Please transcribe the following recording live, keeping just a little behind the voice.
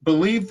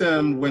Believe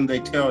them when they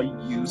tell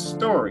you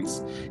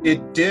stories.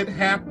 It did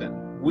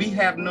happen. We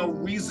have no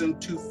reason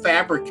to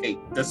fabricate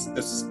this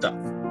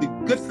stuff. The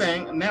good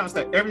thing now is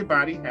that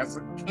everybody has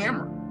a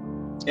camera.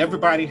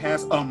 Everybody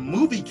has a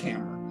movie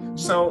camera.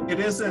 So it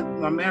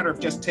isn't a matter of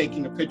just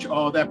taking a picture,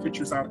 all that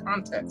picture's out of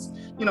context.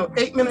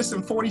 8 minutes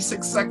and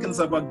 46 seconds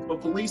of a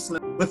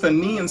policeman with a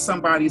knee in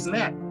somebody's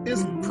neck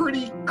is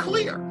pretty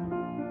clear.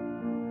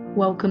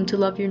 Welcome to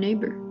Love Your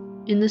Neighbor.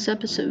 In this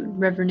episode,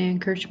 Reverend Ann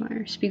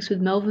Kirchmeyer speaks with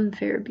Melvin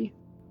Farabee.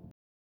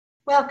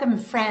 Welcome,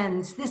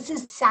 friends. This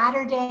is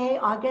Saturday,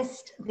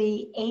 August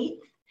the 8th,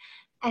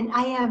 and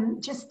I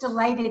am just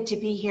delighted to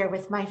be here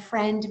with my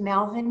friend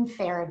Melvin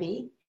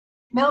Farabee.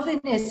 Melvin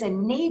is a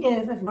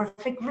native of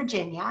Norfolk,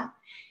 Virginia.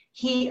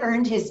 He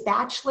earned his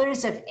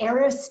Bachelor's of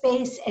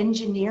Aerospace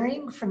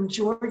Engineering from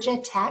Georgia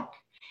Tech.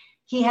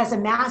 He has a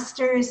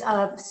Master's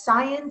of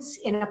Science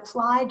in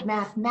Applied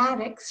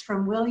Mathematics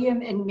from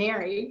William and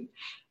Mary.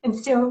 And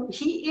so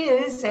he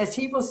is, as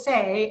he will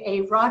say,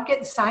 a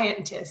rocket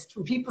scientist.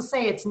 When people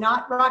say it's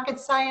not rocket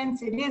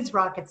science, it is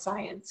rocket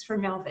science for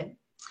Melvin.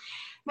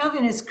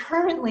 Melvin is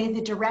currently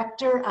the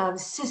Director of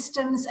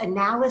Systems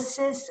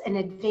Analysis and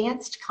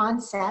Advanced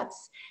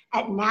Concepts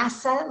at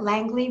NASA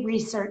Langley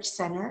Research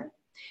Center.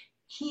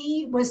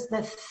 He was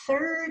the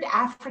third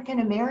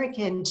African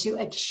American to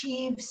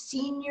achieve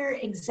senior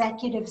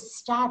executive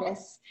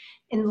status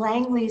in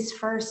Langley's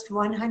first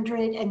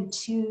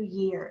 102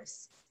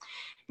 years.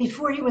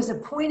 Before he was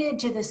appointed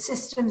to the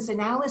systems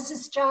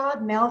analysis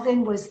job,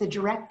 Melvin was the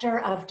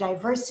Director of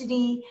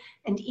Diversity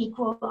and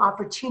Equal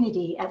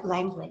Opportunity at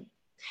Langley.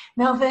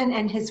 Melvin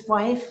and his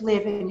wife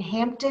live in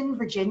Hampton,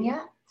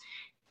 Virginia.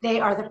 They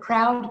are the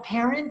proud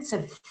parents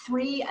of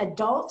 3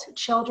 adult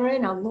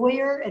children, a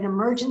lawyer, an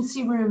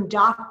emergency room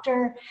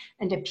doctor,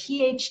 and a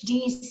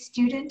PhD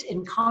student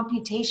in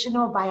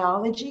computational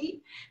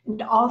biology.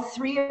 And all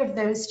 3 of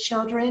those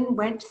children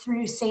went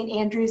through St.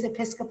 Andrew's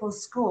Episcopal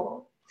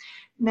School.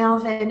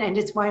 Melvin and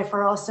his wife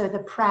are also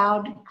the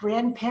proud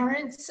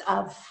grandparents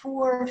of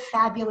 4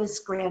 fabulous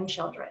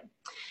grandchildren.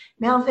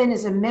 Melvin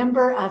is a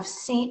member of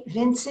St.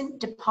 Vincent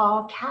de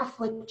Paul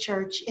Catholic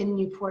Church in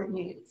Newport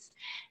News.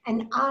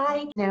 And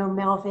I know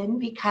Melvin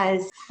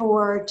because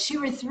for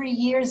 2 or 3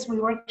 years, we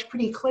worked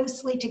pretty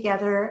closely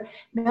together.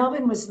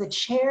 Melvin was the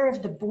chair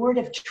of the Board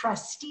of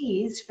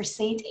Trustees for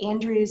St.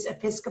 Andrew's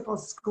Episcopal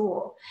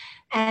School.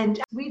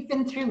 And we've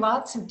been through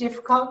lots of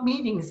difficult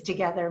meetings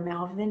together,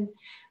 Melvin.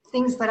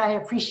 Things that I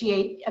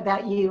appreciate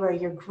about you are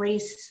your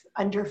grace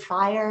under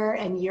fire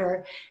and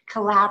your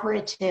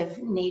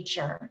collaborative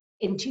nature.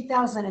 In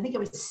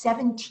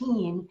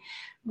 2017,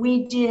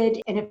 we did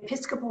an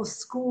Episcopal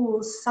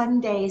school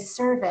Sunday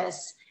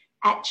service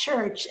at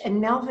church,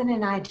 and Melvin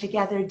and I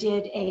together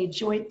did a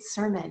joint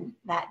sermon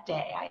that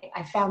day.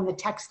 I found the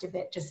text of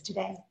it just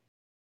today.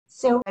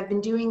 So I've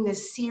been doing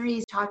this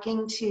series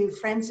talking to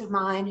friends of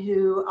mine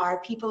who are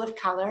people of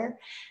color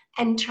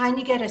and trying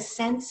to get a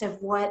sense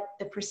of what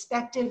the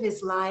perspective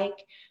is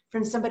like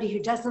from somebody who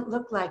doesn't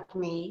look like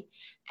me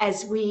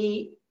as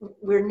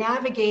we're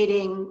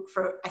navigating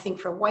I think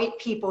for white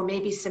people,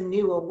 maybe some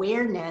new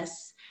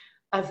awareness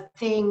of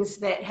things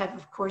that have,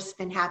 of course,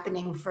 been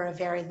happening for a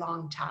very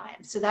long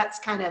time. So that's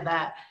kind of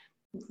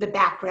the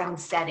background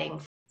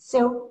setting.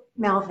 So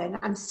Melvin,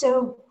 I'm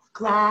so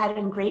glad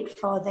and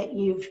grateful that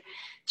you've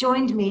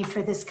joined me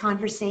for this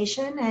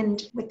conversation.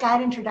 And with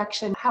that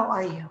introduction, how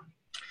are you?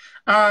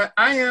 I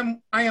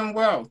am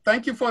well.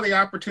 Thank you for the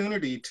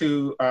opportunity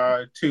to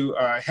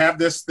have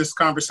this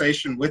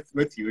conversation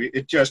with you.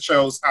 It just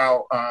shows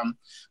how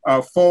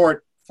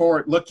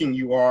forward-looking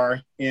you are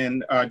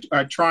in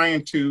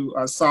trying to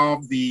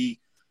solve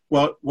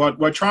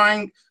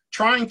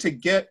trying to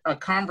get a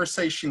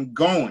conversation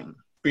going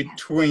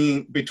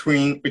between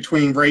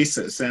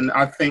races, and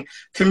I think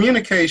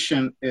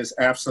communication is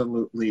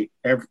absolutely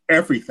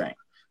everything.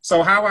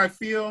 So how I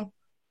feel,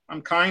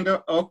 I'm kind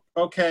of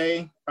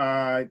okay,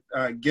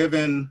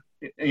 given,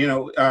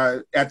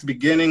 at the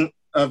beginning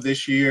of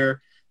this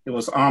year, it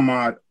was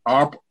Ahmaud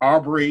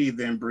Arbery,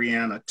 then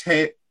Breonna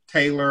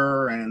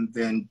Taylor, and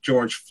then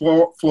George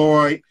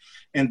Floyd,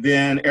 and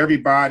then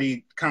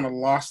everybody kind of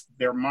lost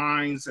their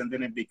minds, and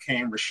then it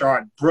became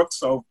Rayshard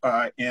Brooks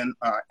in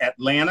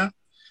Atlanta.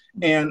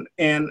 And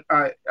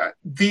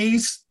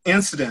these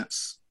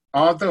incidents,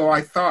 although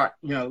I thought,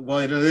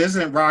 it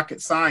isn't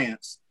rocket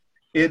science,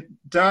 it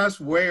does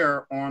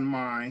wear on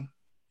my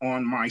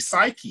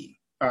psyche.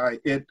 I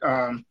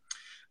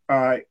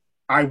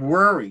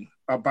worry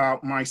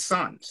about my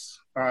sons.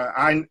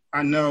 I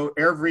know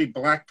every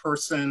Black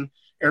person,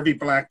 every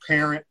Black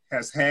parent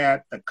has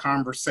had a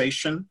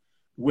conversation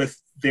with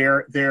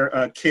their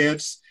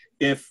kids.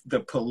 If the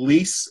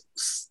police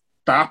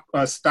stop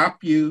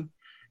you,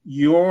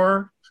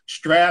 your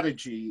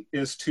strategy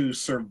is to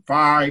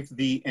survive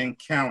the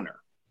encounter.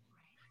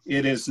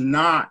 It is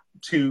not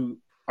to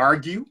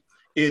argue.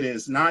 It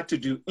is not to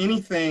do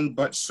anything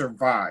but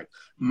survive.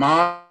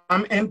 Mom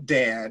and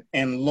dad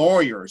and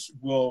lawyers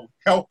will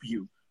help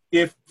you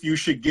if you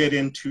should get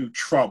into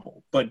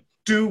trouble, but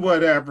do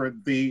whatever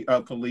the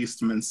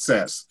policeman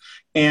says.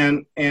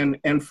 And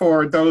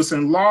for those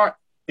in law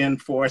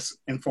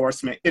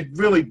enforcement, it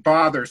really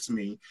bothers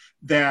me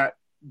that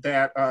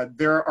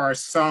there are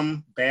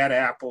some bad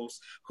apples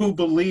who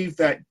believe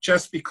that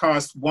just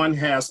because one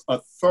has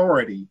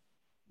authority,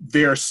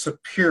 they're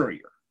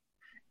superior.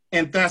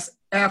 And that's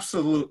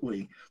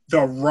absolutely the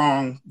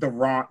wrong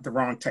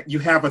tech. You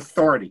have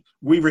authority.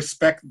 We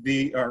respect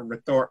the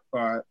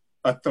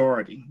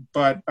authority.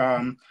 But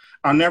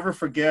I'll never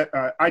forget,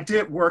 I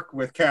did work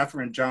with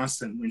Katherine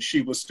Johnson when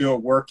she was still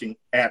working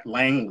at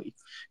Langley.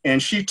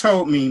 And she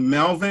told me,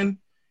 Melvin,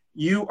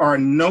 you are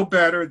no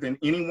better than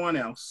anyone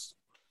else.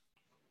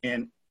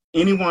 And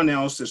anyone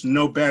else is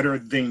no better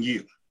than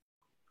you.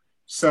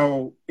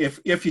 So if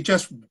you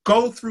just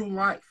go through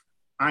life,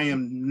 I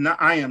am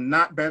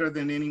not better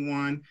than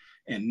anyone,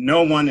 and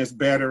no one is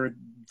better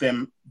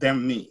than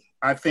me.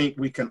 I think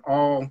we can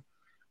all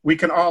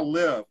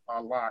live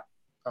a lot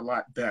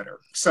better.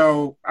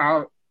 So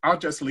I'll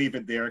just leave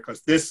it there,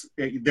 because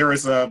there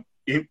is a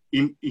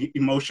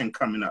emotion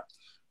coming up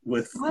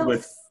with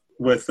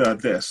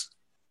this.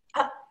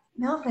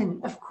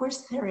 Melvin, of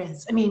course there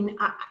is. I mean,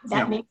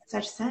 that makes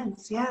such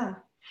sense. Yeah.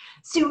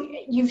 So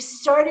you've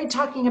started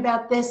talking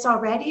about this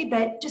already,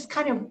 but just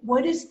kind of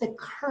what is the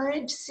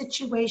current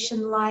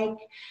situation like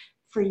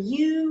for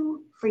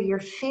you, for your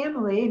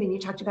family? I mean, you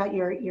talked about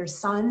your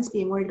sons,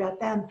 being worried about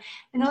them,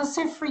 and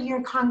also for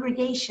your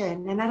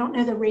congregation. And I don't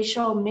know the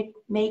racial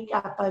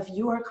makeup of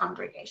your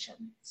congregation.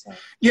 So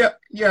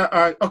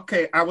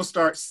okay, I will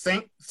start.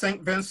 St.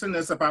 Vincent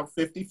is about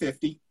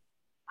 50-50.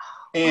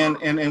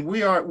 And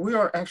we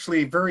are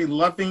actually a very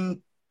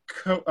loving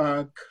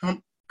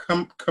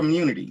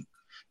community.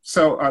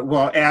 So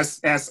well,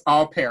 as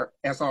all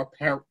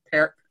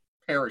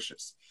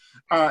parishes.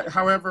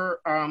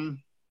 However,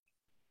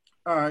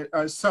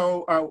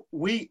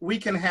 we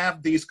can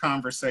have these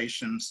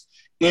conversations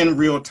in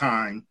real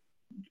time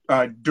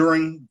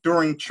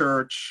during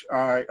church,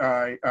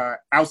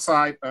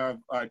 outside of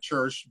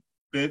church,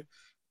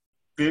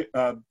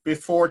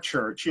 before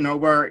church. You know,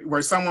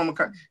 where someone would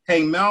come,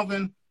 hey,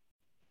 Melvin,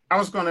 I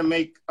was going to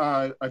make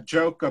a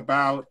joke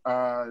about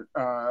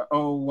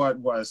what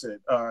was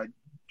it?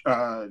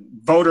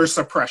 Voter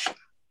suppression.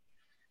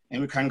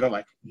 And we kind of go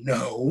like,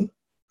 no,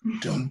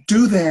 don't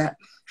do that.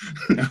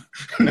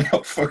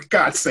 No, for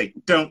God's sake,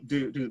 don't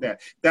do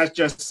that. That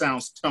just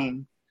sounds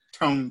tone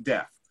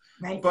deaf.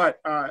 Right. But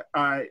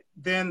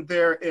then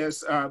there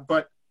is,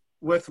 but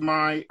with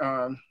my,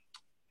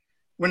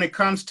 when it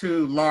comes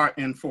to law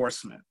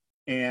enforcement,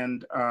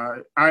 and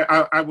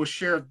I will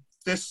share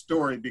this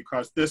story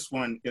because this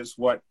one is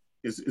what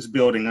is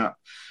building up.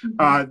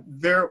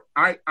 Mm-hmm.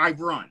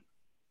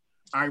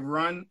 I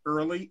run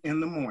early in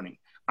the morning.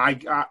 I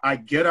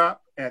get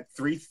up at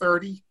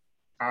 3:30.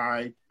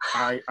 I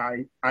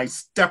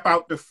step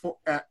out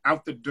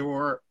the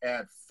door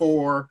at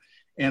 4,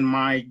 and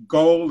my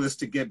goal is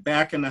to get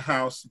back in the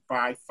house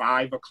by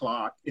 5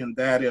 o'clock, and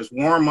that is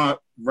warm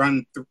up,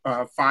 run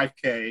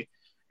 5K,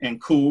 and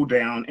cool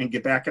down, and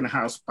get back in the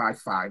house by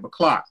 5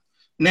 o'clock.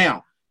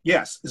 Now,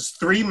 yes, it's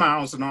 3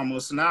 miles in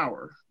almost an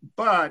hour,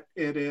 but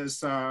it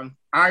is.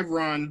 I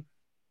run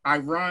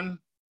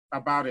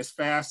about as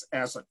fast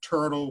as a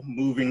turtle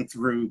moving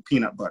through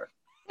peanut butter.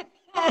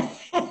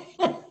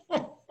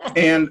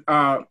 And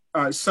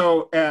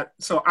so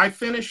I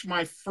finished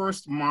my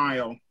first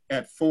mile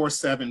at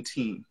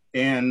 4:17,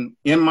 and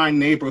in my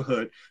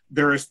neighborhood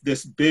there is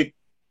this big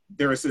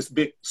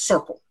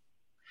circle,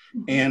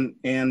 and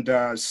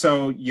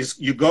so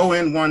you go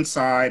in one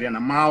side, and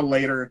a mile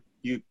later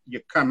you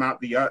come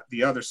out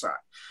the other side.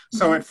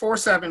 So at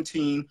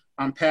 4:17,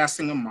 I'm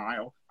passing a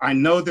mile. I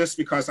know this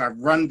because I've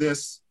run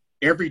this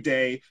every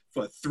day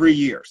for 3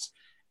 years.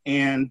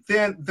 And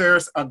then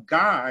there's a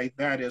guy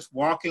that is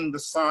walking the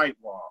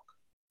sidewalk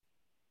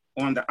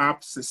on the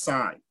opposite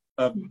side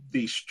of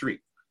the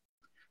street.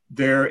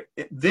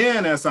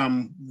 Then as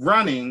I'm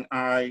running,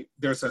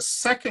 there's a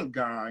second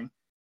guy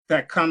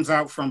that comes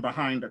out from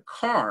behind a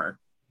car,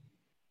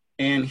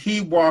 and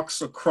he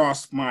walks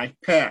across my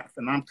path.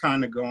 And I'm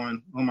kind of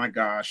going, oh my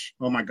gosh.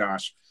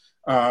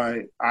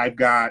 I've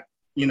got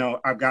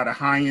a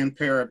high-end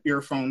pair of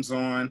earphones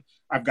on.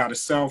 I've got a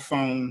cell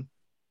phone.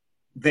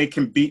 They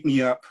can beat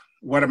me up.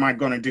 What am I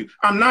going to do?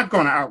 I'm not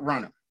going to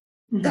outrun them.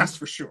 Mm-hmm. That's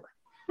for sure.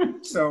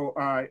 So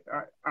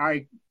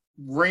I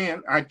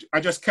ran. I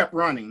just kept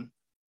running.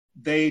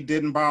 They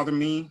didn't bother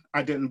me.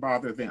 I didn't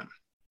bother them.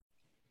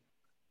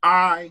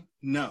 I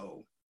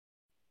know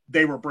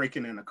they were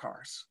breaking into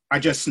cars. I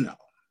just know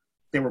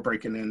they were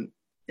breaking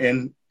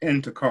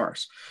into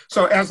cars.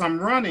 So as I'm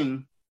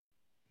running,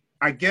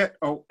 I get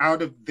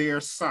out of their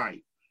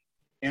sight,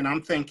 and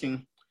I'm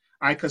thinking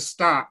I could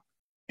stop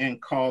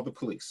and call the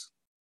police.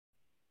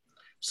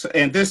 So,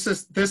 and this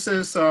is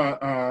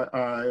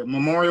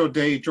Memorial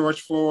Day.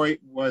 George Floyd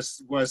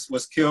was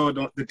killed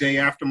the day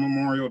after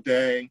Memorial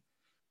Day.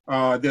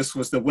 This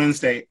was the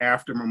Wednesday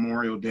after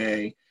Memorial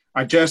Day.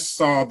 I just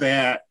saw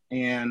that,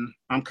 and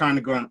I'm kind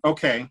of going,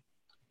 okay,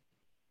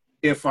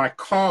 if I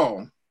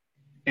call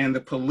and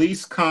the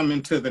police come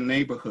into the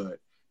neighborhood,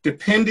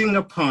 depending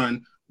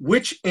upon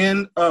which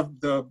end of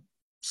the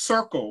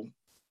circle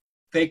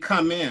they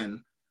come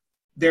in,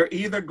 they're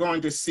either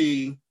going to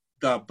see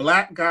the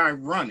black guy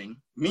running,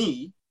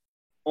 me,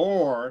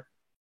 or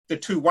the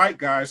two white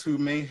guys who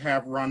may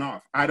have run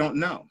off. I don't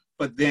know.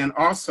 But then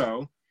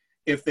also,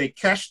 if they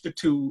catch the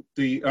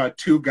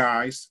two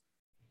guys,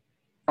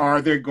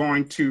 are they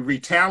going to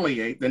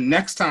retaliate the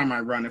next time I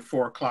run at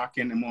 4 o'clock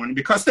in the morning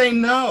because they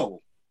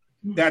know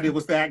that it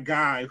was that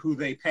guy who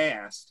they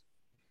passed?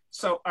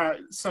 So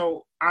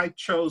I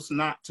chose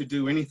not to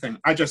do anything.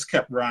 I just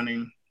kept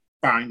running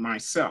by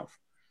myself.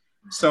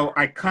 So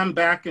I come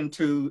back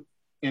into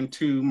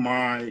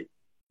my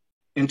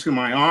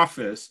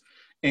office,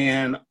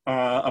 and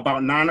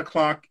about 9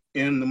 o'clock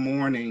in the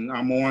morning,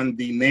 I'm on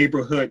the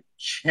neighborhood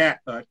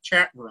chat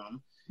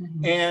room,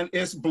 and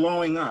it's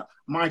blowing up.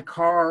 My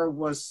car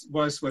was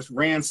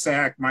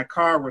ransacked. My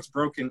car was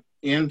broken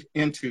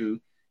into,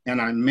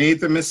 and I made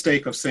the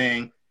mistake of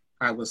saying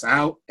I was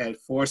out at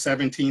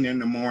 4:17 in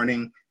the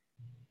morning.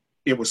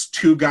 It was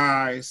two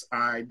guys.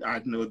 I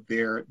know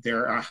their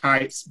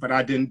heights, but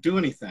I didn't do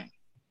anything.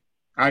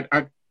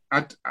 I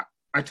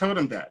told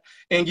him that,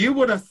 and you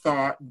would have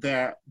thought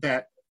that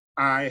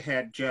I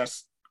had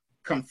just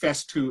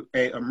confessed to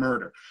a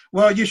murder.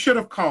 Well, you should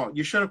have called.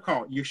 You should have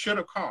called. You should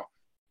have called.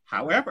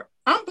 However,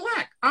 I'm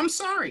black. I'm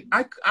sorry.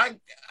 I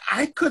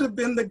could have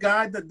been the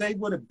guy that they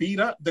would have beat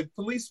up. The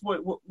police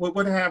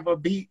would have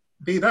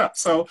beat up.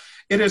 So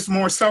it is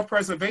more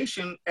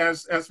self-preservation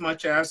as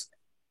much as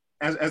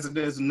it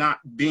is not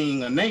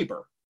being a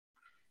neighbor.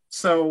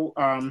 So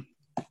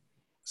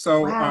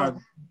Wow.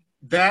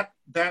 That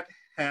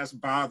has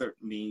bothered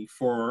me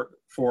for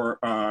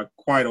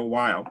quite a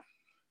while.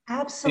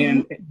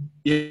 Absolutely.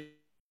 And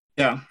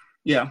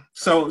yeah.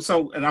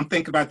 So and I'm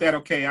thinking about that.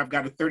 Okay, I've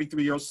got a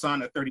 33-year-old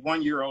son, a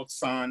 31-year-old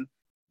son.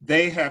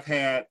 They have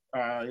had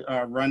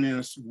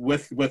run-ins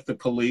with the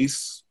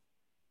police,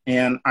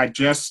 and I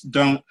just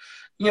don't,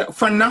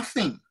 for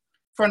nothing.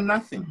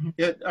 The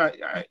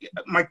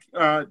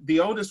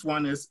oldest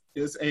one is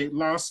a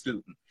law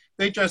student.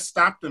 They just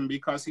stopped him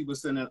because he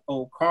was in an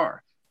old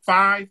car.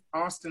 5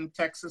 Austin,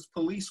 Texas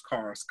police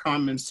cars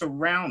come and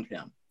surround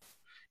him.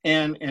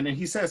 And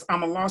he says,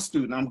 I'm a law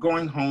student. I'm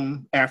going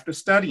home after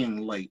studying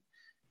late.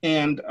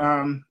 And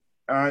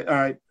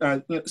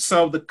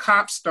so the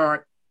cops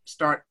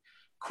start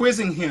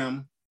quizzing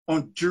him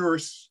on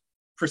jurist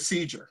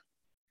procedure.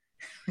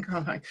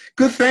 I'm like,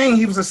 good thing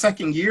he was a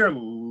second-year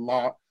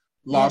law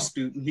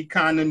student. He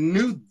kind of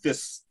knew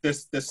this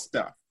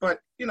stuff.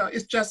 But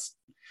it's just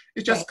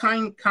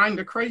kind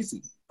of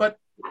crazy. But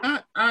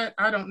I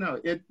don't know.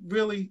 It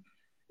really.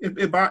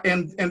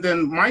 And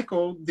then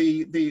Michael,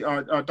 the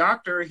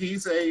doctor,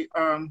 he's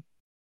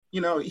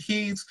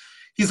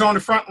he's on the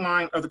front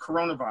line of the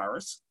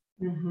coronavirus.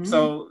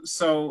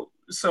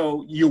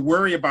 So you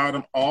worry about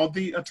him all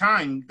the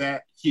time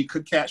that he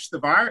could catch the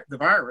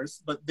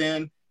virus, but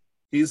then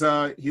he's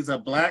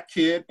a black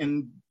kid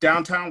in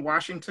downtown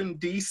Washington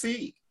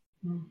D.C.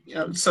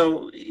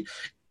 So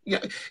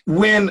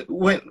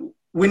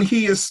when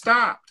he is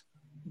stopped,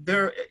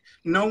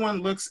 no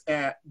one looks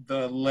at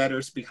the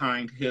letters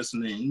behind his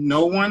name.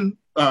 No one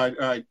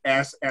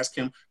asks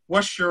him,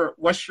 what's your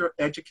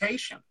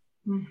education?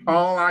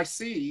 All I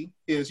see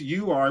is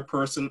you are a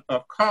person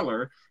of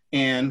color,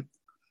 and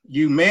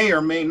you may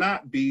or may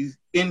not be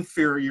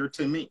inferior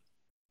to me.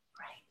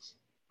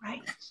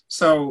 Right.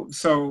 So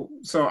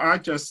I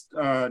just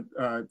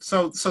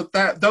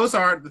that those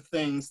are the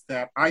things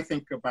that I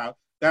think about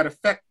that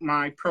affect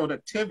my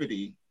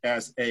productivity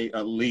as a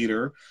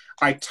leader.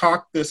 I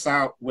talk this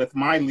out with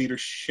my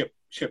leadership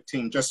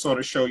team, just sort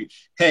of show you,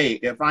 hey,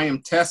 if I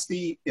am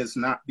testy, it's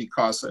not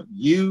because of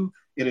you.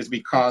 It is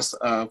because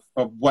of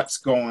what's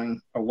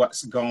going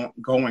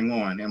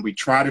on. And we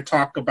try to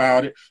talk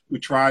about it. We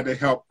try to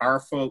help our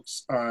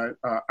folks,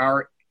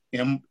 our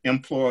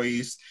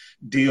employees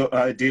deal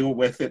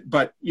with it.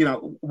 But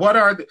what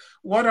are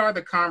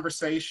the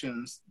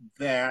conversations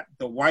that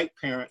the white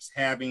parents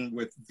having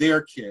with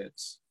their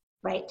kids?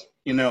 Right.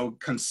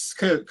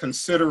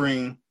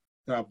 Considering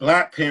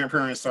Black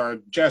parents are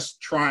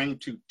just trying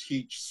to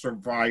teach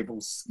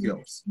survival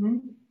skills,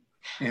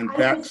 and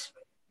that's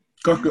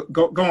go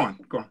on.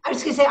 I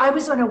was going to say, I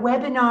was on a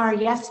webinar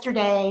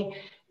yesterday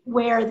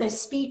where the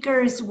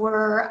speakers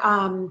were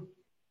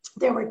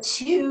there were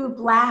 2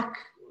 Black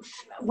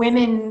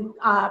women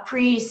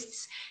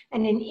priests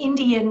and an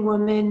Indian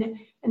woman,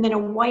 and then a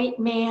white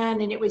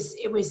man, and it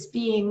was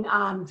being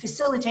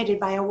facilitated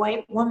by a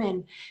white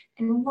woman.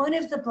 And one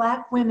of the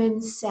Black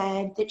women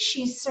said that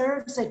she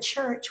serves a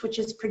church which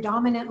is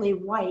predominantly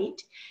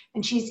white,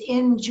 and she's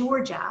in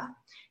Georgia,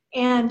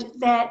 and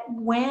that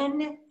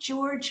when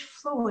George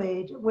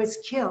Floyd was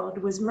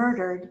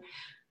murdered,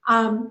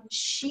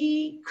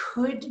 she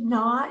could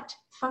not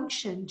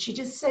function. She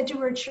just said to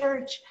her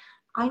church,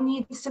 I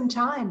need some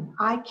time.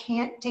 I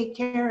can't take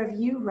care of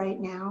you right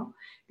now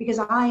because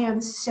I am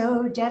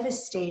so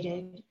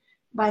devastated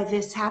by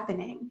this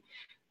happening.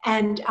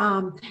 And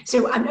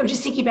so I'm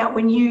just thinking about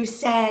when you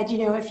said,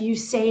 if you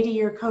say to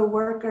your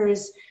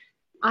coworkers,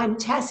 I'm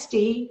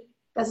testy,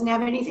 doesn't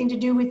have anything to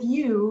do with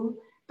you.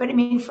 But I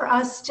mean, for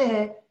us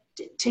to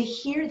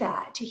hear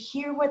that, to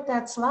hear what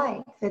that's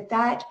like,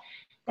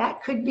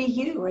 that could be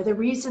you, or the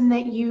reason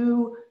that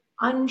you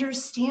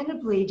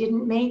understandably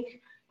didn't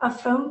make a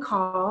phone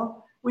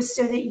call was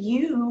so that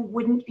you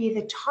wouldn't be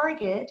the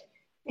target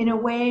in a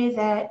way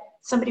that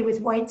somebody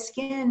with white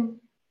skin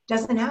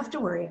doesn't have to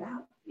worry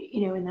about,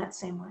 in that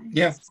same way.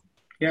 Yeah.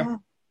 Yeah.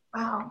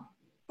 Wow.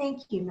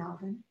 Thank you,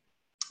 Melvin.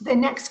 The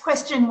next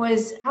question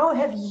was, how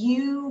have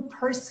you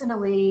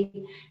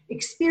personally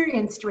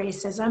experienced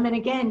racism? And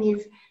again,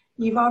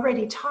 you've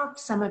already talked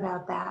some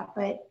about that,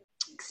 but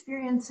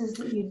experiences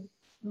that you.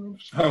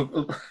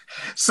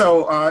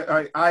 So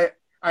I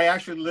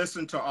actually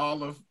listened to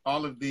all of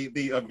the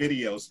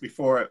videos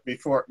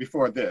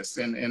before this,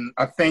 and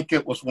I think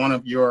it was one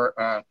of your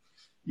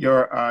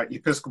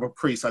Episcopal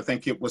priests. I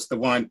think it was the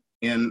one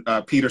in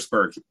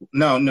Petersburg.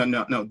 No.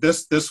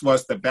 This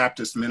was the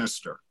Baptist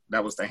minister.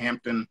 That was the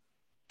Hampton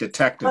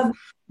detective,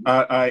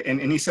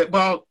 and he said,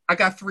 "Well, I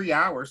got 3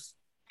 hours."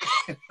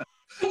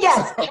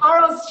 Yes, so,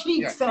 Charles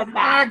Cheek said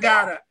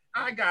that.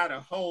 I got a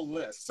whole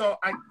list. So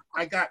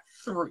I got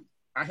 3.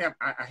 I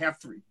have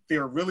 3.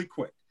 They're really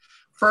quick.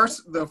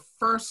 The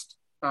first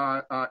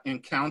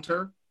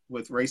encounter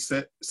with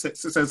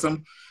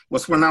racism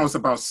was when I was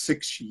about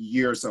 6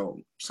 years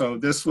old. So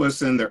this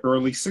was in the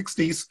early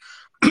 60s.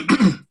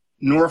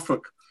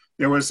 Norfolk,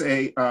 there was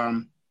a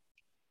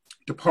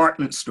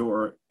department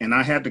store, and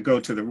I had to go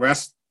to the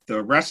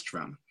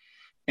restroom.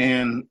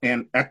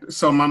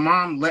 So my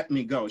mom let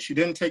me go. She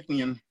didn't take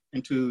me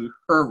into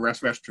her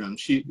restroom.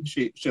 She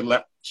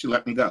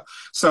let me go.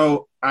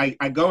 So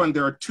I go, and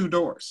there are 2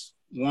 doors.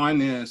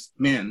 One is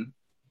men,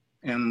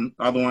 and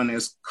the other one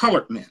is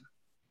colored men.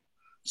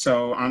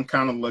 So I'm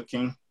kind of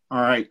looking,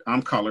 all right,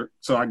 I'm colored.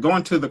 So I go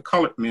into the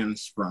colored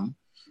men's room,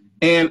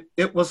 and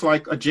it was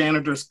like a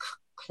janitor's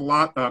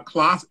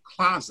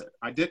closet.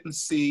 I didn't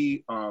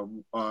see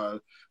a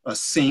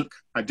sink.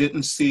 I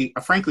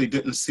frankly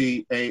didn't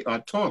see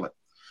a toilet.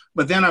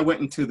 But then I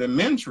went into the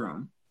men's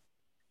room,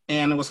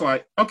 and it was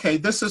like, okay,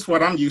 this is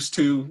what I'm used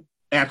to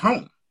at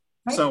home.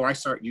 Right. So I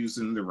start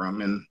using the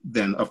room, and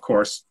then, of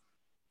course,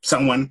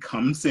 someone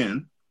comes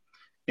in,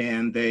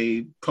 and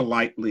they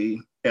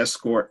politely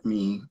escort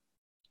me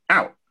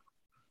out.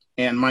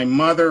 And my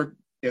mother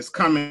is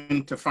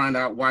coming to find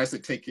out, why is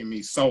it taking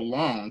me so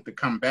long to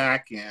come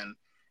back? And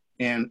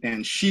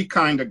she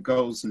kind of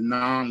goes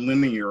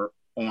non-linear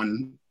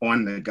on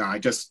the guy.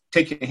 Just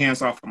take your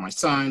hands off of my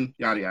son,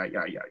 yada, yada,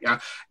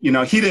 yada,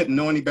 yada. He didn't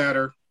know any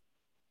better.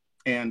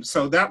 And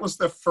so that was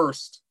the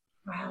first.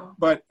 Wow.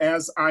 But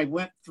as I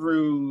went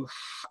through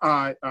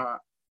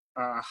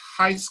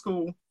high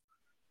school,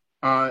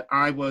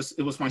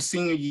 it was my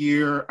senior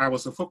year. I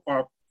was a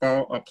football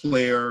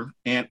player.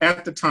 And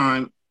at the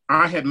time,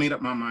 I had made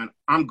up my mind,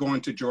 I'm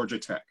going to Georgia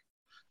Tech.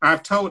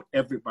 I've told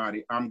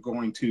everybody I'm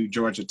going to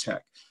Georgia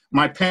Tech.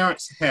 My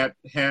parents had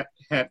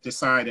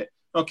decided,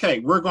 okay,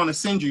 we're going to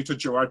send you to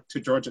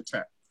Georgia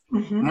Tech.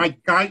 Mm-hmm. My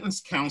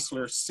guidance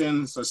counselor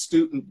sends a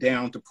student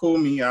down to pull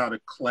me out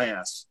of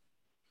class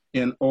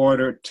in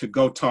order to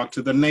go talk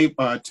to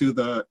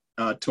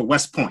to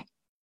West Point.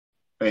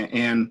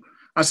 And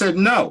I said,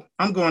 no,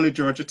 I'm going to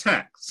Georgia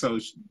Tech. So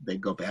they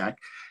go back,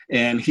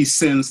 and he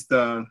sends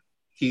the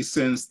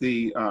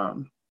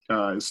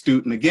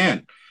student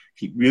again.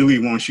 He really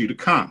wants you to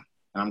come.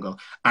 I'm going,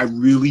 I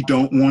really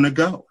don't want to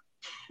go.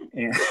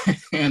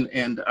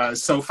 And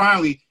so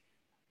finally,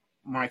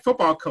 my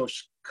football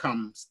coach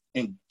comes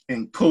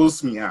and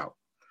pulls me out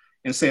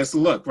and says,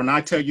 look, when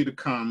I tell you to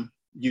come,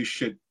 you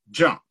should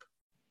jump.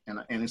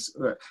 And it's,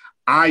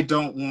 I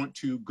don't want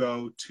to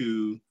go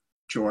to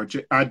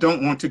Georgia. I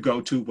don't want to go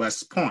to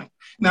West Point.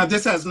 Now,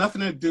 this has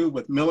nothing to do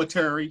with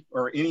military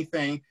or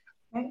anything.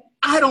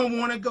 I don't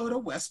want to go to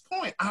West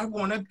Point. I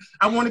want to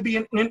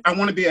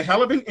be a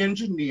hell of an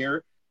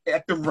engineer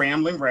at the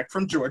Ramblin' Wreck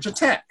from Georgia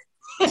Tech.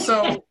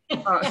 So,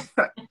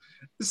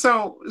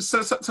 so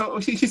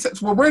he says,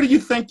 well, where do you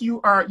think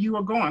you are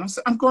going? I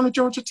said, I'm going to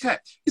Georgia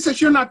Tech. He says,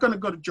 you're not going to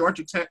go to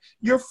Georgia Tech.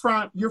 You're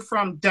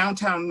from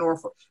downtown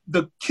Norfolk.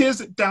 The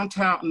kids at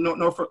downtown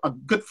Norfolk are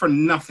good for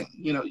nothing.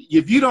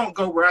 If you don't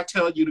go where I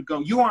tell you to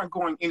go, you aren't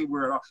going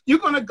anywhere at all. You're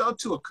going to go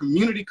to a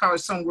community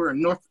college somewhere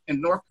in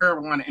North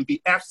Carolina and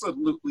be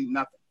absolutely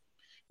nothing.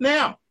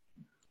 Now,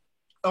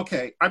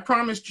 okay, I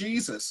promised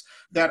Jesus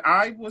that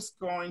I was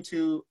going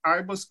to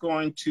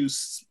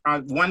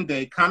one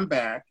day come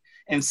back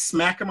and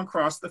smack him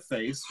across the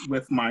face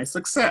with my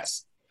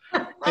success.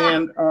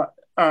 And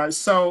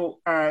so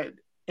I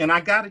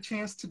got a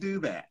chance to do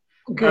that.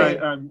 Good.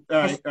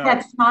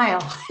 That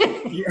smile.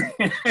 Yeah.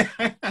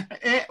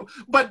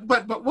 But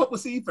what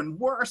was even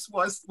worse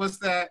was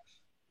that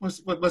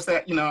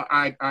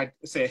I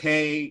said,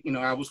 hey,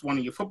 I was one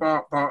of your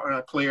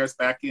football players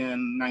back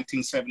in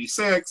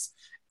 1976.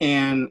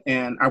 And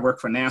I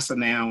work for NASA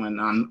now, and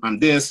I'm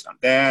this, I'm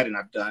that, and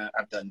I've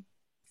done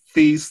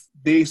these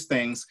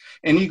things.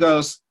 And he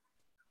goes,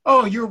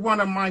 oh, you're one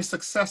of my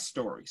success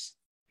stories.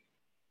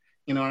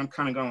 You know, I'm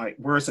kind of going like,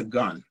 where's a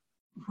gun?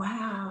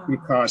 Wow.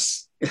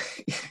 Because,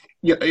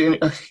 yeah,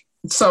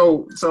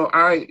 so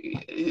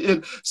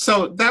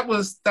that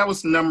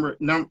was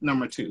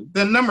number two.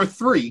 Then number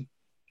three,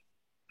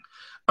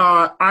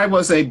 I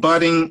was a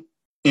budding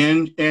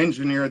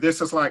engineer.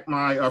 This is like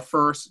my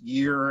first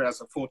year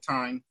as a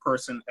full-time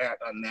person at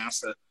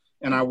NASA,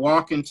 and I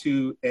walk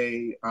into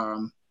a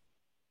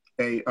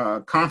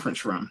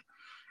conference room,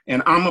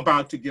 and I'm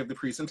about to give the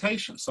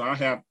presentation. So I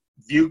have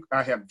view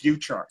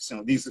charts. You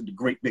know, these are the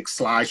great big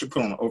slides you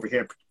put on an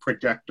overhead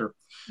projector,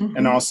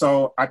 and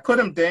also I put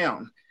them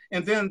down.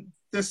 And then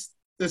this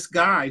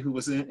guy who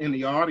was in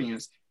the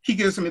audience, he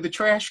gives me the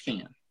trash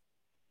can.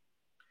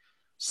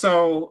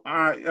 So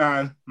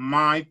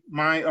my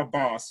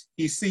boss,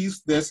 he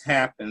sees this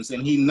happens,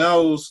 and he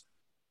knows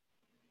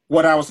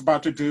what I was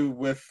about to do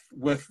with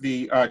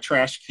the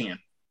trash can,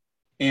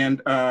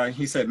 and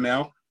he said,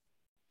 "Mel,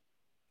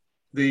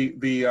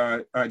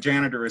 the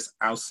janitor is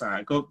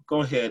outside. Go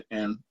ahead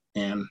and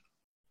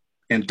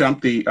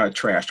dump the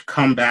trash.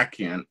 Come back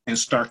in and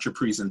start your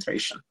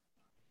presentation."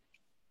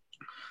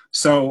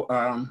 So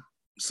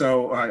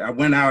I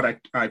went out.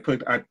 I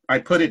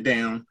put it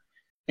down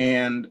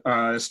and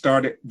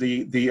started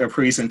the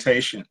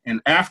presentation.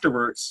 And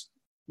afterwards,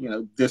 you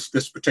know,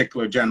 this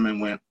particular gentleman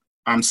went,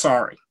 "I'm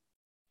sorry."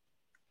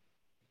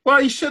 Well,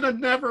 he should have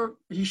never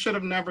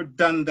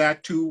done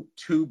that to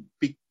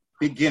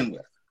begin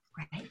with.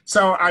 Right.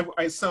 So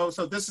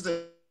so this is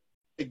a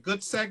good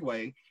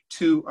segue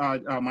to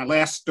my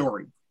last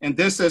story, and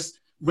this is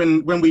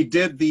when we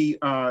did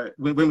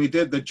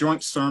the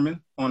joint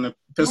sermon on the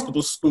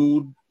Episcopal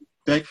School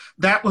Day.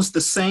 That was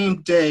the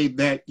same day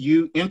that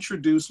you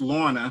introduced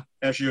Lorna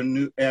as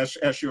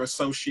your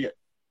associate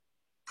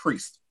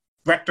priest,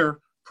 rector,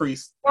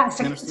 priest,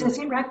 minister.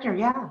 Associate rector,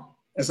 yeah.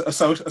 As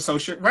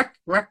associate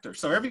rector.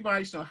 So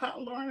everybody's saying, "Hi,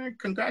 Lorna,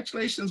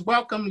 congratulations,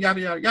 welcome, yada,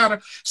 yada, yada."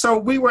 So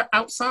we were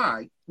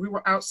outside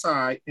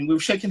and we were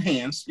shaking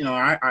hands. You know,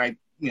 I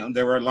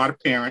there were a lot of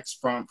parents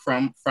from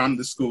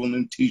the school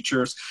and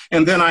teachers.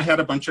 And then I had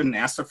a bunch of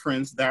NASA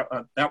friends that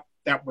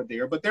were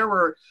there, but there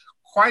were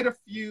quite a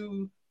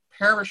few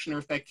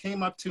parishioners that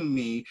came up to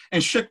me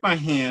and shook my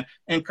hand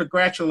and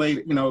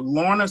congratulated. You know,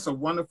 Lorna's a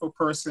wonderful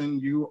person.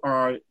 You're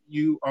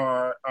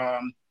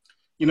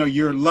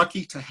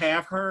lucky to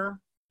have her.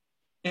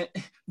 And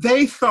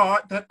they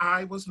thought that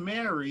I was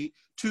married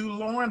to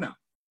Lorna.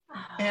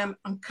 And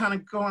I'm kind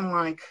of going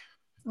like,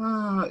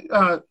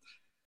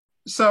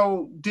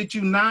 so did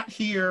you not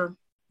hear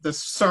the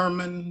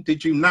sermon?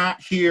 Did you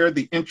not hear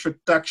the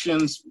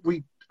introductions?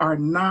 We are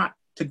not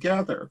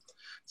together.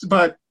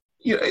 But,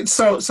 you know,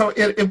 so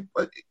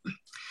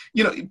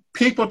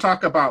people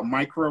talk about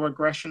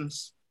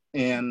microaggressions.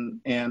 And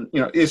you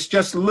know, it's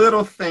just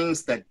little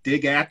things that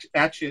dig at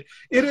you.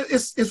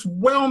 It's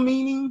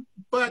well-meaning,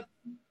 but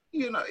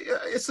you know,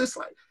 it's just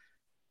like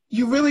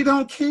you really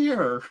don't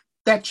care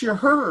that you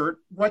heard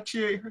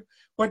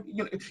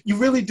you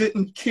really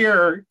didn't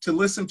care to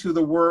listen to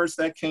the words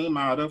that came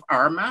out of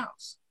our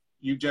mouths.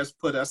 You just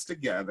put us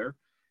together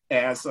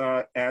as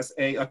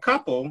a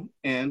couple,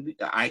 and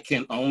I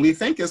can only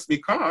think it's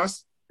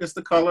because it's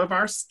the color of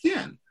our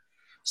skin.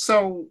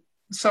 So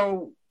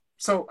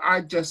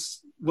I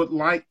just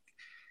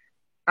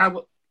I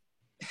would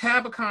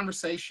have a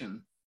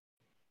conversation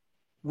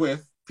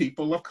with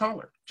people of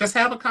color. Just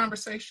have a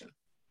conversation.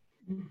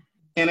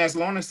 And as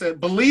Lorna said,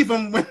 believe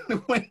them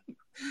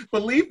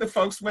believe the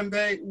folks when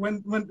they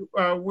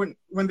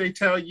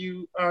tell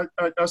you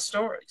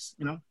stories,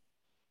 you know.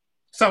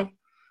 So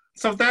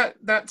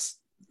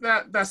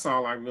that's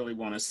all I really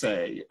want to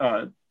say.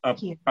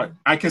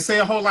 I can say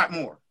a whole lot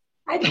more.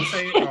 I can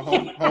say a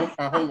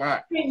whole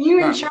lot.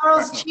 You and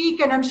Charles Cheek,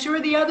 and I'm sure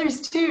the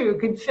others too,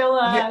 could fill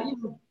hours.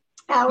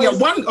 Yeah,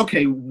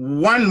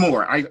 one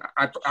more.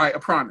 I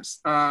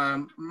promise.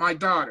 My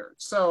daughter.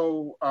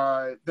 So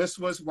this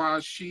was while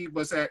she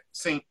was at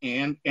St.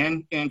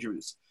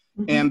 Andrews,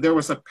 and there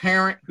was a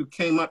parent who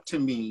came up to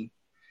me,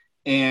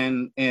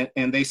 and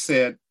they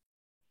said,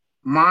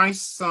 "My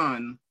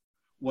son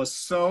was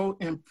so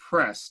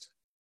impressed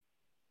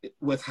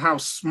with how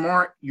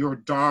smart your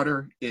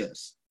daughter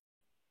is."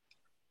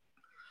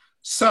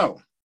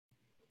 So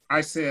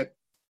I said,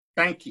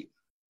 "Thank you."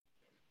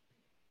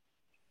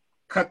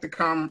 Cut the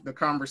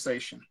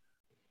conversation.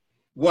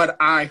 What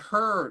I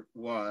heard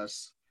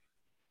was,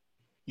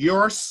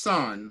 your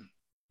son's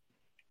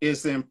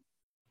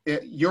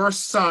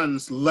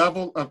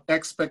level of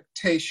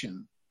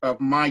expectation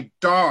of my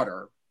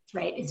daughter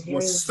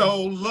was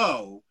so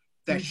low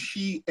that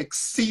she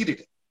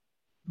exceeded it.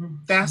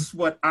 That's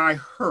what I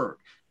heard.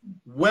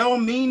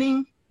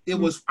 Well-meaning,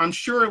 I'm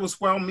sure it was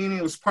well-meaning.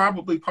 It was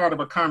probably part of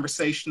a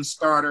conversation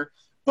starter,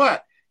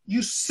 but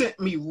you sent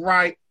me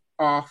right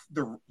off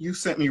the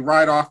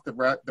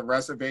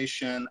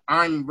reservation.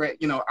 I'm ready.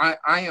 You know, I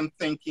am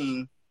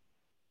thinking,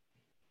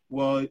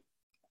 well,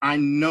 I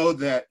know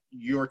that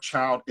your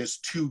child is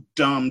too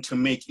dumb to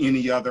make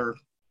any other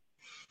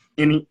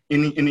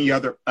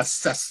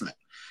assessment.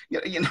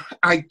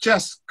 I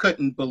just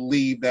couldn't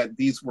believe that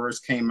these words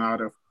came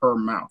out of her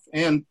mouth.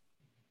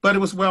 But it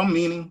was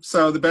well-meaning.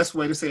 So the best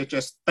way to say it,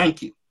 just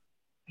thank you,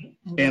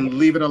 and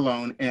leave it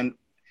alone.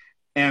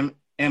 And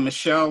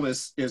Michelle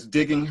is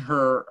digging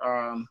her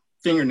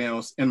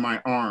fingernails in my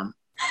arm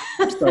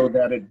so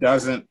that it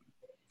doesn't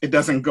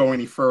go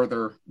any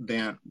further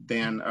than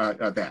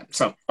that.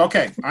 So,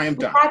 okay, I am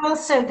done.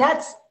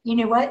 That's, you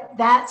know what,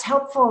 that's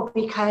helpful,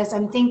 because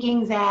I'm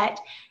thinking that,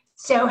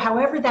 so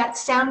however that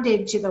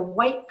sounded to the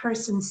white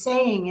person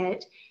saying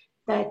it,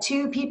 the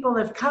two people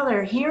of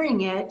color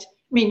hearing it,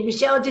 I mean,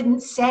 Michelle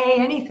didn't say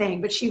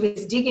anything, but she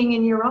was digging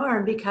in your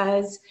arm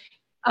because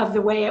of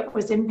the way it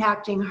was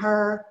impacting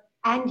her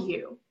and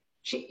you.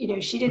 She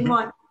didn't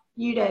want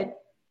you to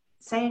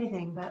say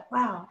anything, but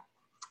wow.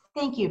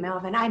 Thank you,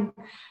 Melvin.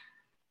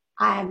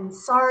 I'm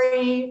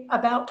sorry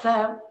about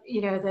the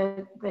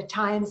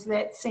times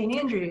that St.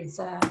 Andrews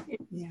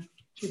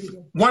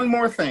contributed. One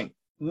more thing.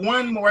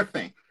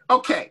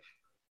 Okay,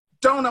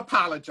 don't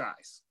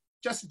apologize.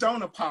 Just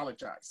don't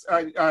apologize.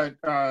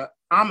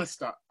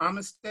 Amistad,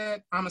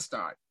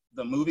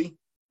 the movie,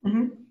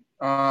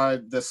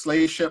 the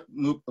slave ship,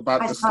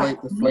 about the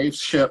slave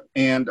ship,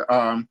 and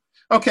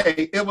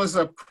okay, it was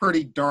a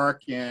pretty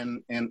dark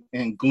and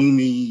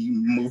gloomy,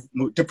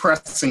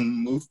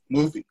 depressing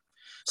movie.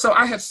 So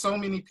I had so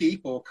many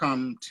people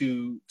come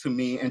to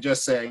me and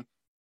just say,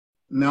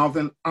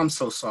 Melvin, I'm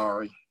so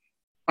sorry.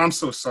 I'm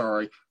so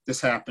sorry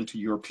this happened to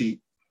your people.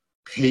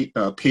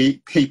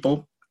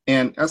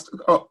 And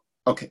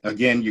okay,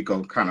 again, you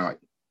go kind of like,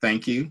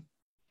 thank you.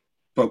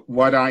 But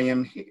what I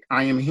am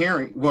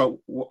hearing, well,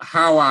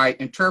 how I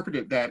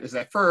interpreted that is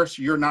that first,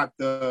 you're not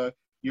the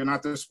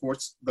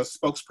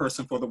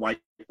spokesperson for the white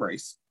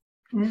race.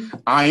 Mm-hmm.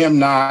 I am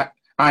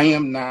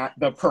not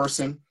the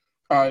person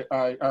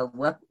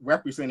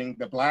representing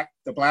the black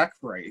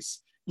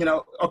race.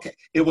 Okay,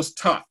 it was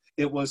tough.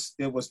 It was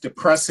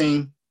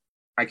depressing.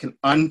 I can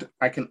understand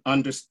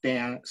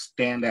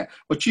that,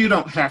 but you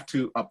don't have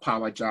to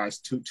apologize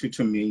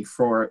to me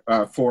for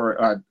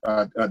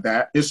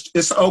that.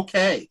 It's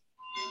okay.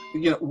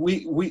 We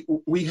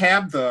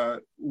have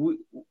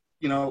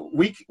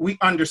we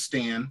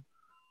understand.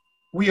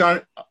 We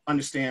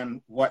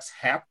understand what's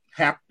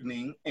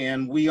happening,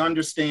 and we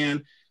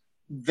understand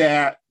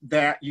that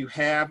you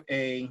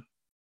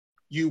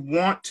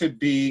want to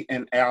be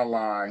an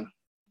ally.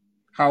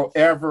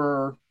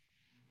 However,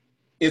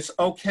 it's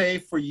okay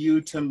for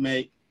you to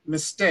make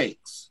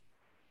mistakes.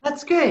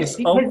 That's good. It's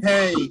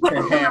okay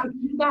to have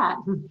that.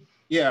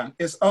 Yeah,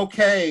 it's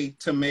okay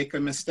to make a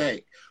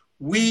mistake.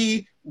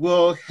 We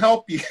will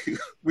help you.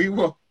 We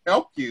will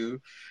help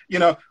you.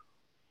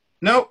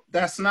 Nope,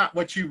 that's not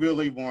what you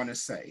really want to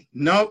say.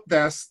 Nope,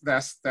 that's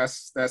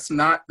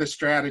not the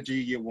strategy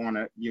you want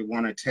to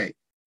take.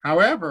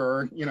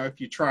 However, if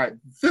you try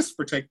this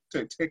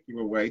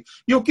particular way,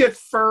 you'll get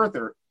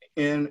further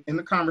in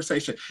the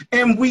conversation.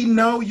 And we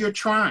know you're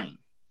trying.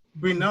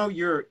 We know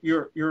you're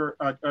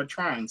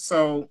trying.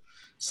 So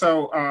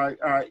there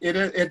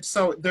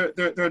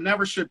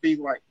never should be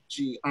like,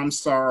 gee, I'm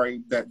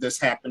sorry that this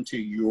happened to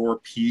your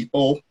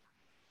people,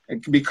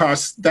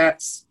 because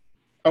that's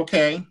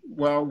okay.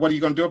 Well, what are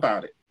you going to do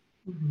about it?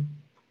 Mm-hmm.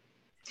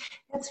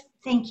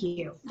 Thank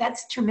you.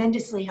 That's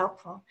tremendously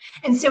helpful.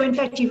 And so, in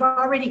fact, you've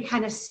already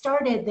kind of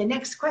started. The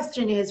next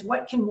question is,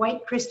 what can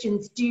white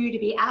Christians do to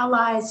be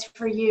allies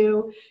for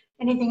you?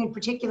 Anything in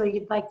particular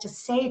you'd like to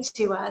say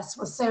to us?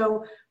 Well,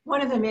 so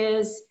one of them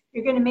is,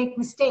 you're going to make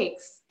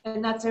mistakes,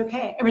 and that's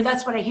okay. I mean,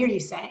 that's what I hear you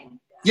saying.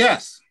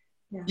 Yes.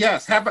 Yeah.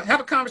 Yes. Have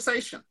a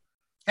conversation.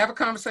 Have a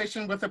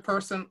conversation with a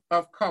person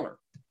of color.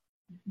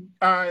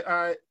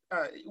 Mm-hmm.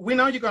 We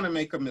know you're going to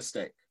make a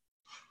mistake.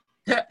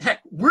 Heck,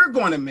 we're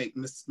going to make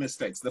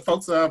mistakes. The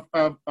folks of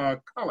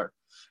color.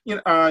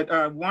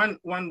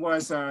 One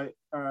was I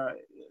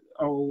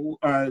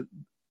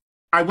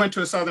went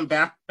to a Southern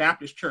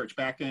Baptist church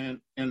back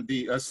in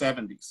the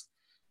 70s,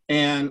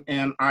 and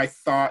I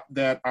thought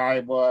that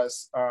I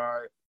was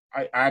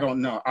I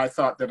don't know. I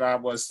thought that I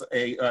was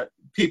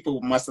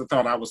people must have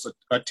thought I was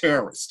a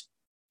terrorist.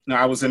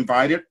 Now, I was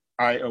invited.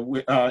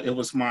 It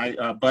was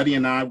my buddy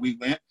and I. We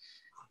went,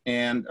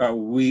 and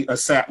we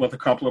sat with a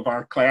couple of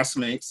our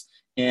classmates,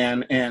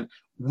 and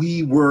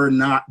we were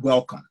not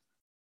welcome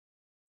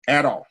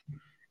at all.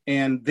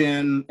 And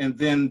then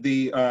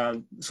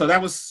so that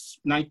was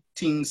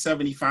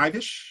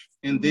 1975-ish.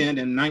 And then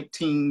in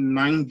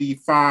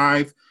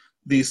 1995,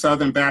 the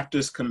Southern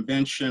Baptist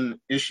Convention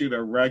issued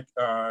a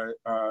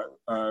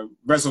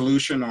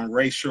resolution on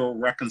racial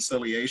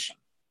reconciliation.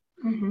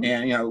 Mm-hmm.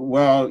 And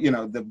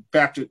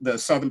the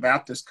Southern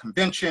Baptist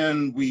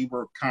Convention, we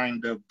were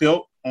kind of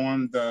built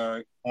on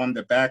the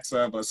backs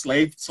of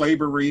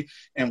slavery,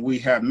 and we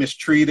have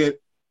mistreated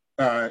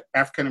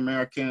African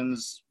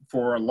Americans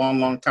for a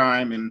long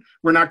time, and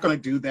we're not going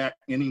to do that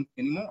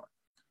anymore.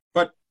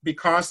 But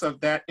because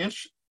of that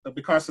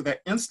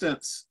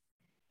instance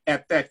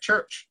at that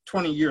church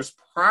 20 years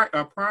prior,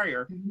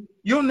 mm-hmm.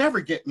 You'll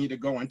never get me to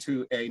go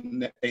into a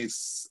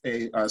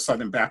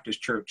Southern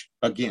Baptist church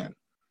again.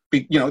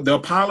 the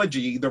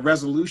apology, the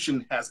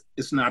resolution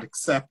is not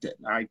accepted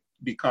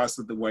because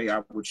of the way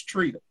I was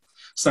treated.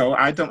 So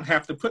I don't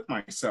have to put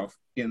myself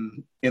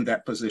in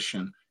that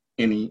position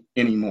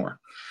anymore.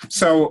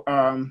 So,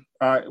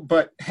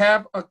 but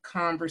have a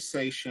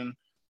conversation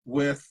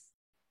with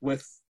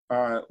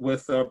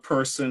a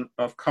person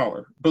of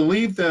color.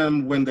 Believe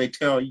them when they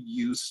tell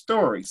you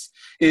stories.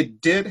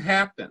 It did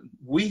happen.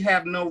 We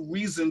have no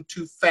reason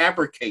to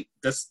fabricate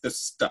this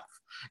stuff.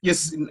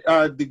 Yes,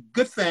 the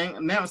good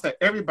thing now is that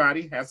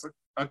everybody has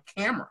a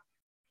camera.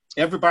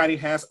 Everybody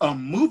has a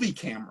movie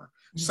camera.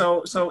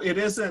 So it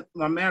isn't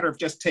a matter of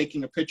just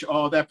taking a picture.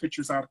 Oh, that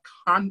picture's out of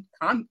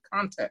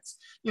context.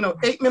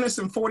 8 minutes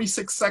and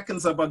 46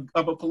 seconds of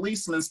a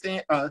policeman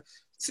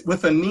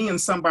with a knee in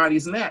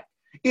somebody's neck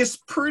is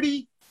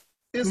pretty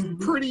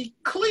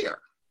clear.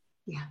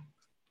 Yeah.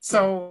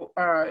 So,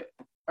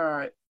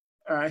 but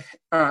I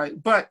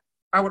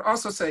would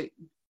also say,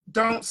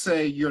 don't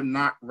say you're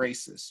not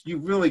racist. You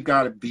really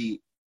got to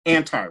be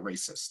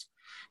anti-racist.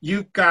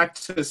 You got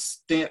to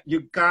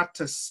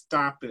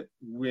stop it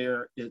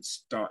where it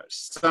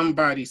starts.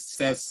 Somebody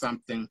says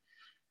something,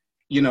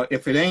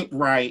 if it ain't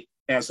right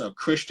as a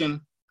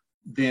Christian,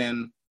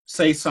 then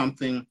say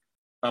something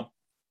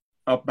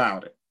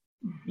about it.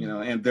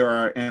 And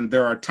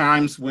there are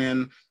times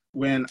when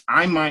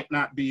I might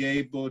not be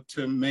able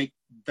to make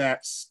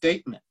that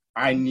statement.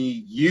 I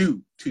need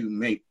you to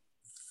make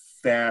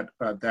that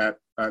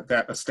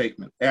a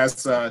statement.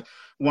 As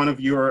one of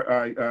your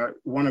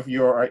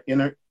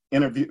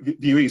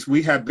interviewees,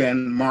 we have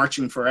been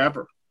marching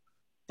forever,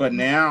 but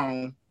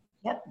now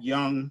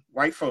young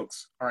white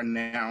folks are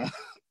now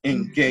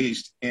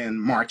engaged in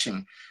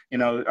marching.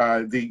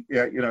 Let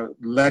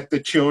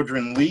the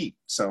children lead.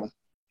 So.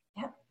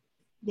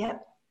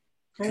 Yep.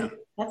 Great.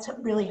 That's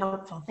really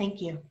helpful.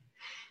 Thank you.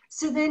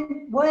 So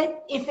then,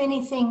 what, if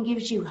anything,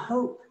 gives you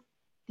hope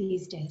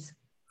these days?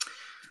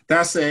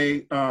 That's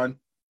a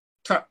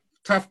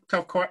tough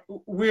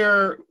question.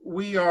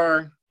 We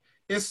are.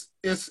 It's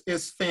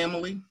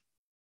family.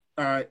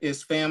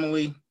 It's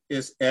family.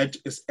 It's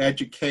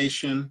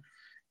education.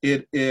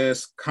 It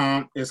is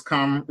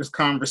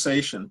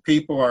conversation.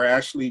 People are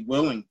actually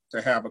willing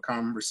to have a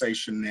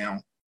conversation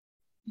now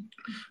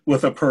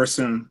with a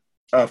person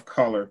of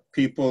color.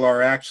 People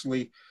are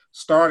actually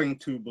starting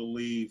to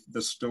believe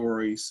the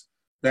stories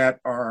that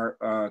are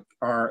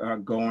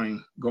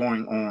going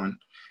on.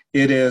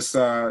 It is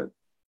as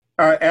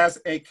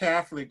a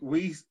Catholic,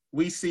 we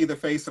see the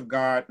face of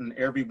God in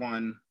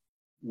everyone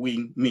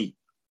we meet.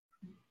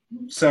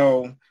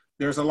 So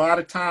there's a lot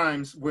of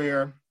times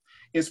where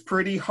it's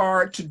pretty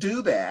hard to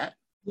do that.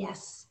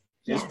 Yes.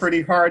 It's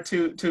pretty hard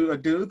to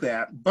do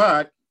that,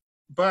 but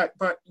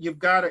you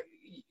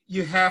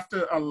have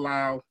to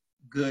allow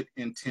good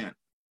intent.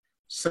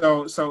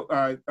 So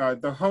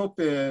the hope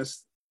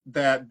is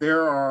that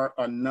there are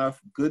enough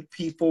good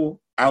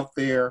people out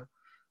there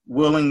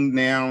willing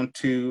now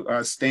to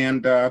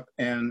stand up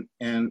and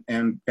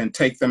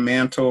take the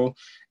mantle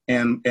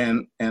and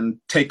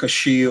take a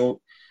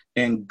shield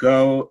and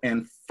go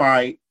and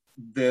fight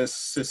this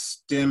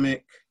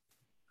systemic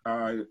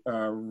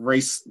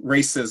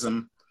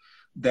racism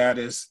that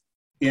is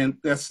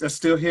that's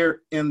still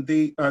here in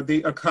the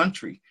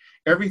country.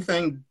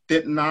 Everything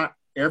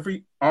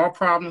all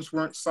problems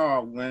weren't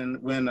solved when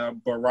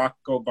Barack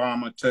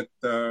Obama took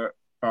the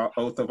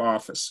oath of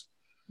office.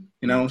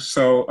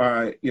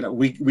 So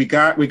we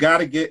got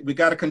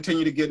to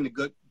continue to get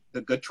into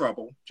the good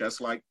trouble,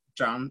 just like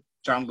John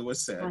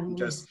Lewis said.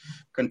 Just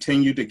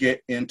continue to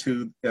get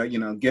into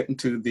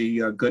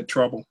the good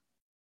trouble.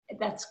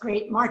 That's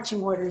great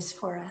marching orders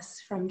for us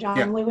from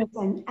John Lewis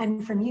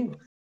and from you.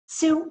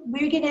 So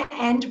we're going to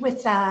end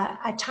with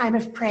a time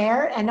of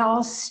prayer, and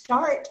I'll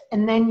start,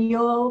 and then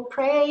you'll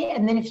pray,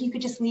 and then if you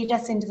could just lead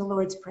us into the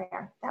Lord's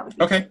Prayer, that would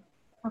be okay. Great.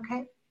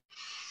 Okay.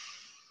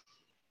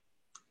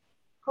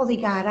 Holy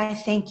God, I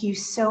thank you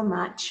so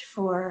much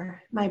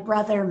for my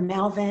brother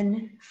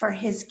Melvin, for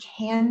his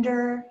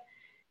candor,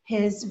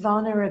 his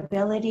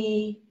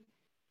vulnerability,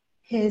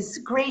 his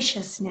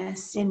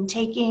graciousness in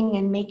taking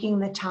and making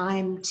the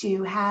time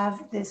to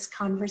have this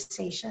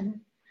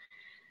conversation.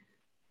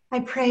 I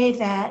pray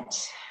that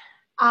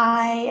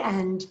I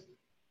and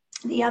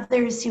the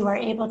others who are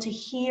able to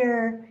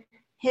hear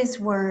his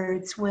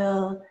words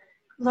will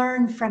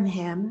learn from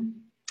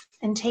him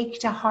and take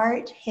to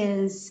heart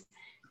his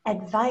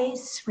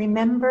advice,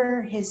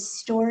 remember his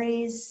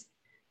stories,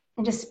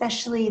 and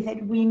especially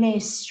that we may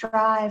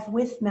strive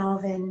with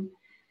Melvin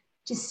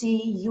to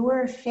see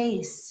your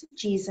face,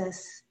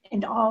 Jesus,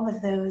 in all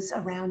of those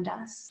around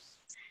us.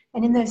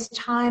 And in those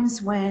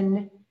times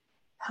when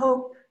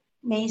hope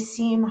may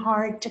seem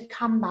hard to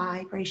come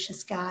by,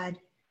 gracious God,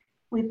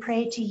 we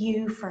pray to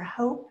you for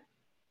hope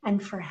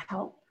and for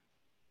help.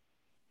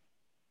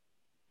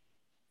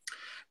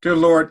 Dear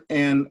Lord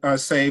and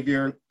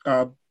Savior,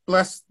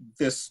 bless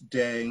this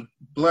day,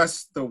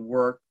 bless the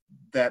work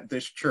that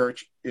this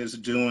church is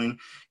doing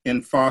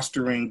in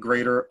fostering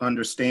greater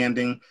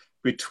understanding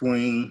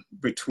between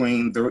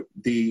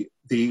the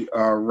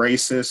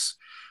races.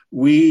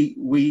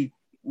 We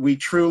we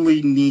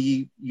truly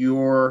need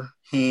your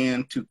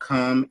hand to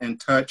come and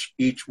touch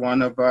each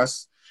one of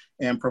us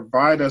and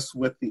provide us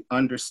with the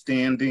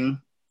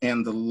understanding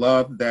and the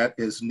love that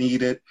is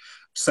needed,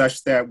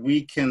 such that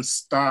we can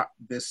stop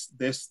this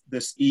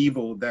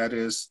evil that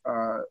is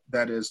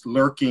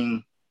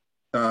lurking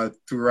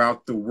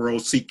throughout the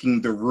world,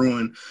 seeking the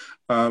ruin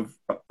of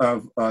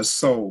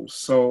souls.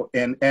 So,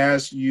 and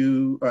as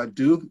you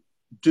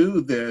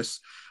do this,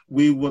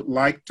 we would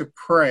like to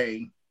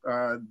pray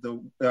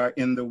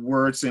in the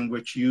words in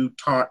which you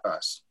taught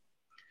us.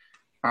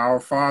 Our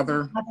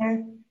Father,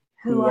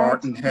 who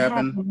art in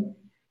heaven,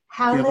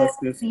 give us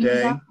this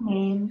day,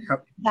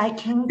 thy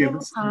kingdom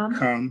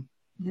come,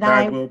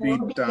 thy will be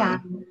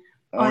done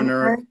on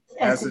earth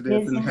as it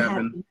is in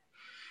heaven.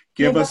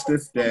 Give us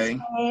this day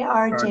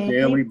our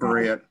daily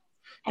bread,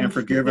 and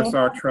forgive us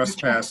our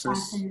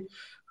trespasses,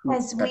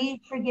 as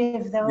we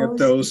forgive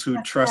those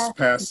who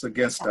trespass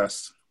against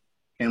us.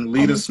 And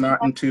lead us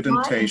not into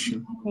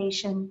temptation,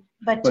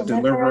 but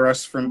deliver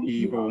us from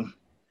evil.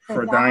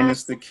 For thine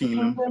is the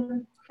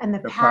kingdom, and the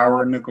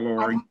power, and the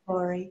glory,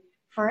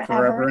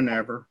 forever and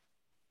ever.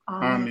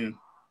 Amen.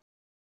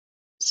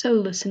 So,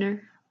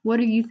 listener, what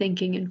are you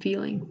thinking and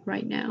feeling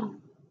right now?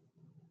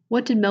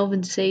 What did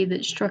Melvin say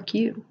that struck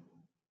you?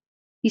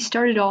 He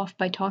started off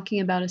by talking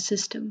about a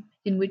system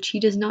in which he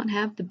does not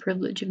have the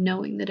privilege of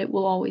knowing that it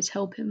will always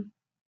help him.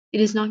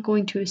 It is not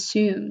going to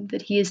assume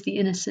that he is the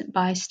innocent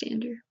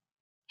bystander,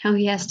 how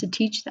he has to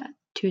teach that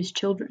to his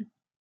children.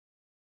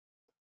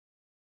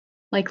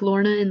 Like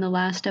Lorna in the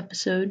last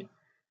episode,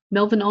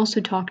 Melvin also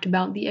talked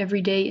about the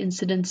everyday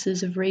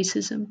incidences of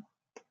racism,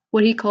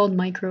 what he called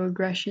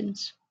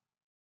microaggressions.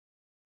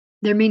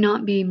 There may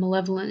not be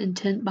malevolent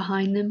intent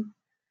behind them,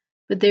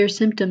 but they are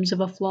symptoms of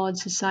a flawed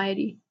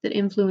society that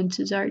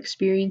influences our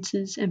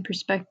experiences and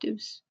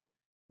perspectives,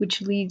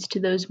 which leads to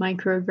those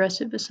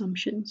microaggressive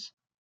assumptions.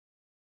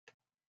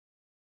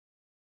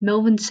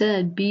 Melvin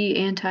said, be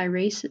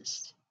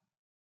anti-racist.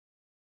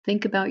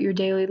 Think about your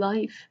daily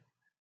life.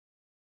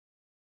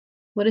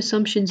 What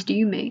assumptions do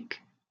you make?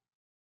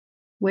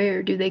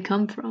 Where do they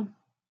come from?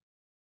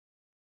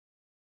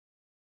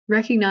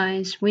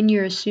 Recognize when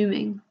you're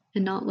assuming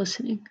and not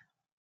listening.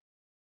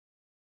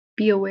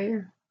 Be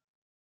aware.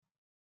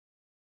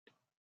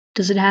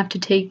 Does it have to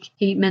take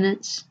 8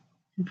 minutes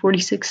and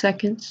 46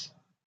 seconds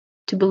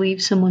to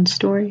believe someone's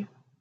story?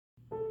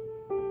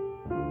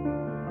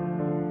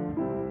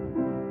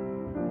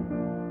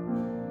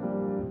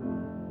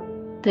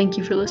 Thank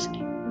you for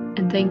listening,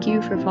 and thank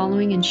you for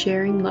following and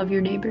sharing Love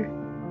Your Neighbor.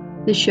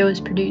 This show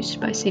is produced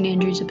by St.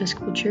 Andrew's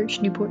Episcopal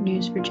Church, Newport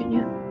News,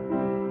 Virginia.